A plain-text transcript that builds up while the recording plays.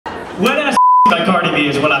Wet Ass by Cardi B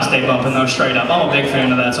is what I stay bumping though, straight up. I'm a big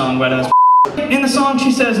fan of that song, Wet Ass. In the song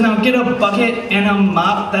she says, now get a bucket and a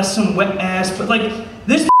mop, that's some wet ass, but like,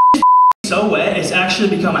 this so wet, it's actually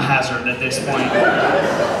become a hazard at this point.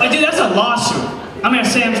 Like, dude, that's a lawsuit. I'm at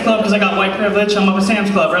Sam's Club because I got white privilege, I'm up at Sam's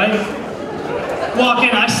Club, right? Walk in,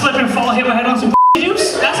 I slip and fall, hit my head on some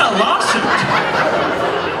juice, that's a lawsuit.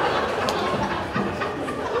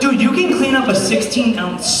 Dude, you can clean up a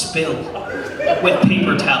 16-ounce spill with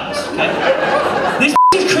paper towels, okay? This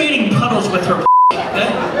is creating puddles with her, okay?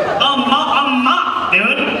 I'm not,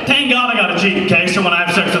 dude. Thank God I got a Jeep, okay? So when I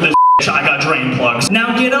have sex with this I got drain plugs.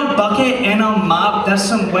 Now get a bucket and a mop, that's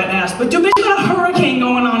some wet ass. But dude, bitch got a hurricane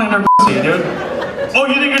going on in her pussy, dude. Oh,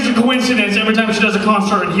 you think it's a coincidence every time she does a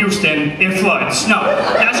concert in Houston, it floods? No,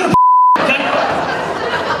 that's her okay?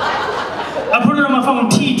 I put her on my phone,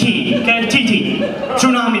 TT, okay? TT.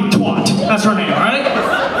 Tsunami Twat. That's her name, alright?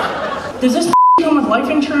 Does this come with life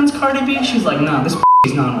insurance, Cardi B? She's like, nah, this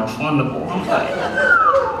is non-refundable. I'm like,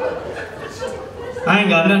 I ain't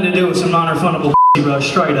got nothing to do with some non-refundable bro,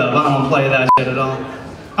 straight up. I don't play that shit at all.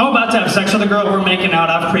 I'm about to have sex with a girl, we're making out,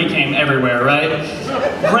 I've pre-came everywhere, right?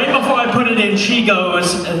 Right before I put it in, she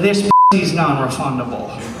goes, this is non-refundable.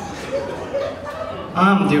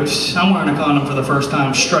 I'm wearing a condom for the first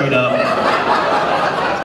time, straight up.